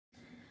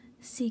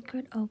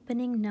Secret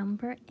opening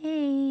number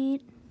 8.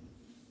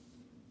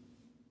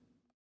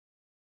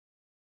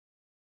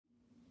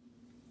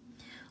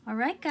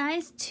 Alright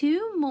guys,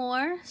 2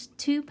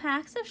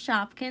 packs of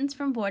Shopkins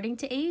from Boarding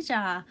to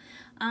Asia.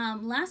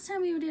 Last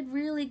time we did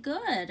really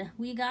good.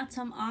 We got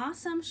some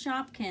awesome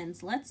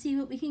Shopkins. Let's see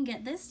what we can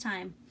get this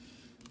time.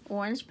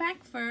 Orange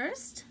pack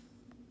first.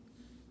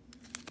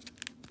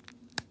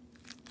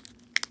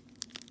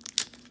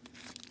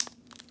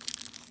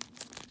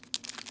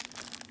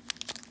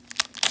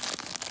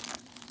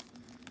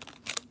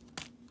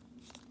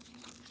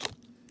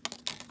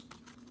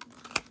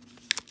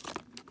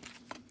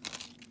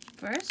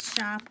 First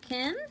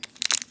Shopkin.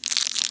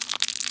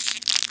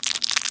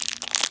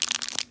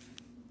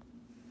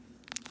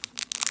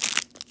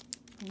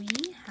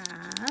 We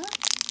have,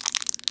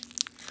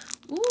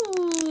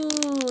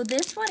 ooh,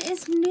 this one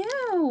is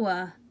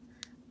new.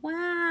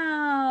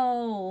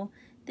 Wow.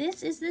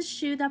 This is the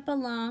shoe that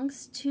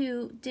belongs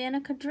to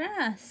Danica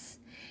Dress.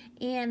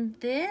 And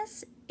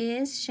this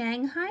is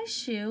Shanghai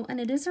shoe,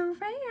 and it is a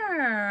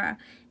rare.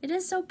 It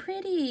is so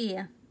pretty.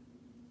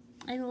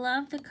 I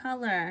love the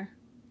color.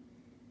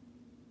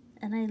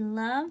 And I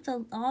love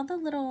all the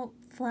little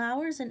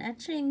flowers and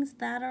etchings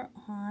that are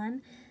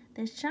on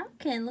the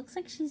Shopkin. Looks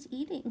like she's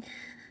eating.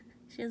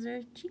 She has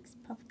her cheeks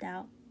puffed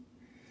out.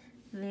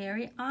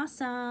 Very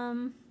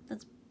awesome.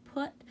 Let's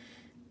put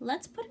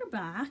her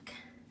back,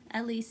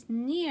 at least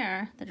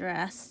near the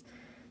dress.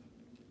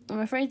 I'm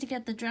afraid to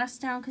get the dress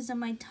down because it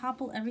might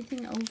topple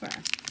everything over.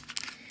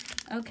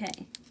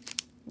 Okay,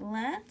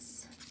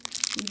 let's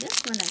do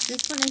this one next.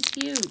 This one is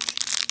huge.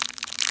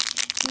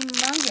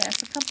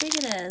 Humongous. Look how big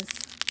it is.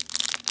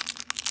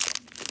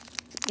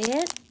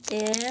 It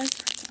is,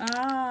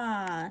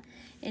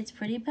 it's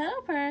Pretty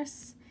Petal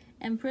Purse.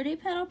 And Pretty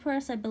Petal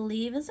Purse, I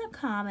believe, is a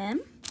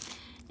common.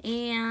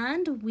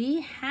 And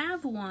we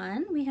have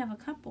a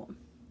couple.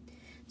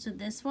 So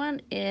this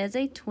one is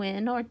a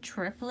twin or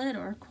triplet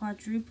or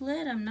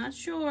quadruplet, I'm not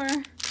sure.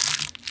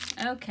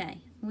 Okay,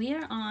 we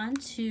are on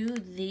to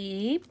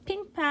the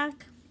pink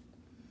pack.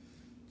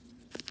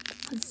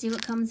 Let's see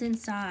what comes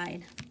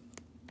inside.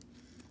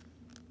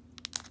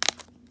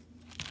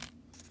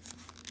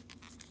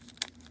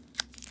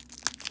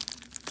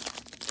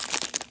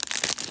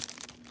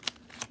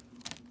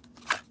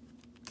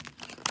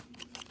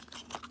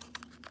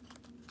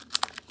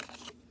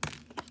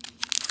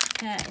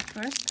 Okay,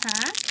 first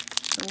pack,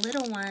 the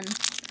little one.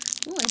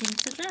 Ooh, I think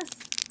it's the dress.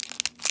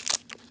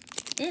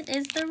 It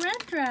is the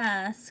red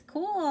dress.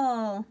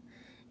 Cool.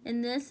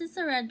 And this is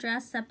the red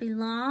dress that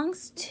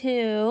belongs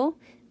to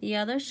the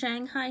other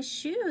Shanghai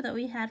shoe that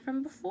we had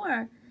from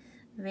before.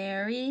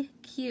 Very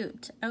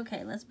cute.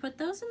 Okay, let's put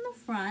those in the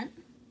front.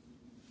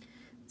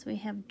 So we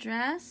have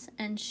dress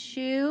and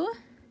shoe.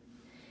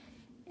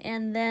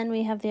 And then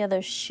we have the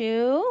other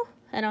shoe.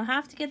 And I'll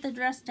have to get the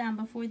dress down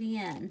before the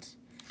end.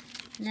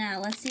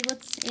 Now, let's see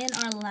what's in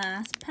our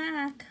last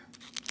pack.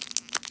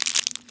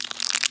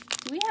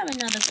 We have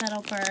another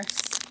petal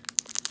purse.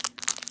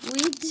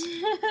 We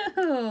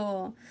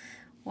do.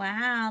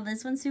 Wow,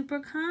 this one's super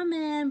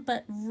common,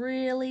 but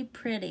really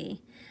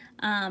pretty.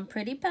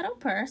 Pretty Petal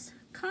Purse,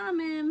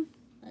 common.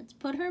 Let's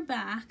put her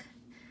back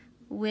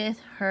with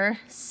her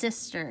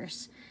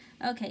sisters.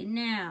 Okay,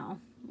 now,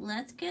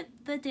 let's get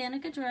the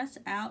Danica dress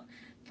out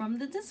from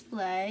the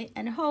display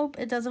and hope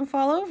it doesn't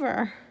fall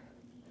over.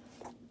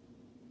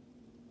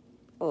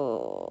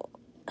 Oh,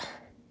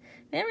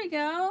 there we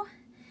go.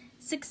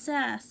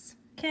 Success.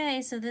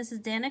 Okay, so this is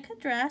Danica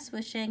dress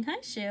with Shanghai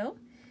shoe.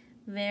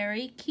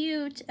 Very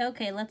cute.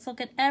 Okay, let's look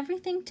at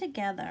everything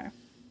together.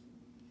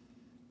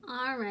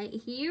 All right,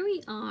 here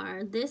we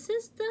are. This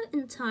is the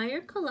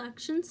entire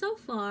collection so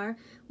far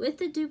with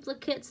the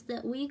duplicates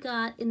that we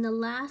got in the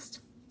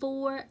last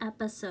 4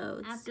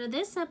 episodes. After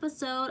this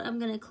episode, I'm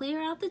going to clear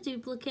out the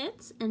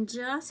duplicates and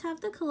just have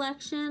the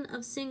collection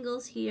of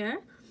singles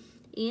here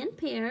and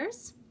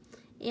pairs.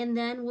 And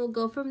then we'll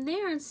go from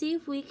there and see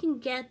if we can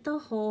get the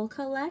whole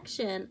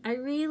collection. I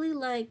really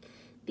like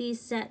these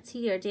sets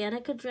here.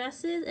 Danica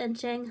dresses and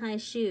Shanghai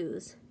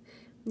shoes.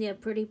 You have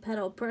Pretty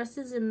Petal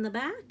Purses in the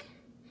back.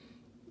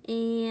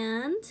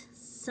 And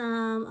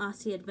some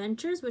Aussie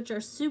Adventures, which are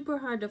super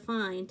hard to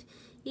find.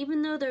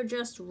 Even though they're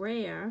just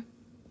rare.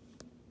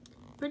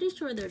 Pretty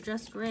sure they're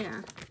just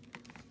rare.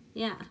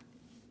 Yeah.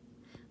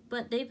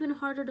 But they've been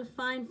harder to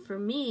find for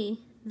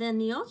me than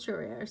the ultra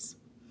rares.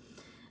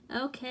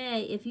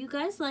 Okay, if you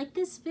guys like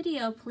this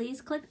video, please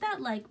click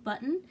that like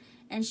button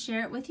and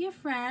share it with your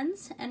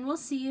friends, and we'll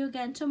see you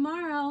again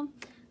tomorrow.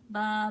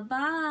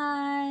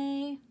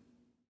 Bye-bye.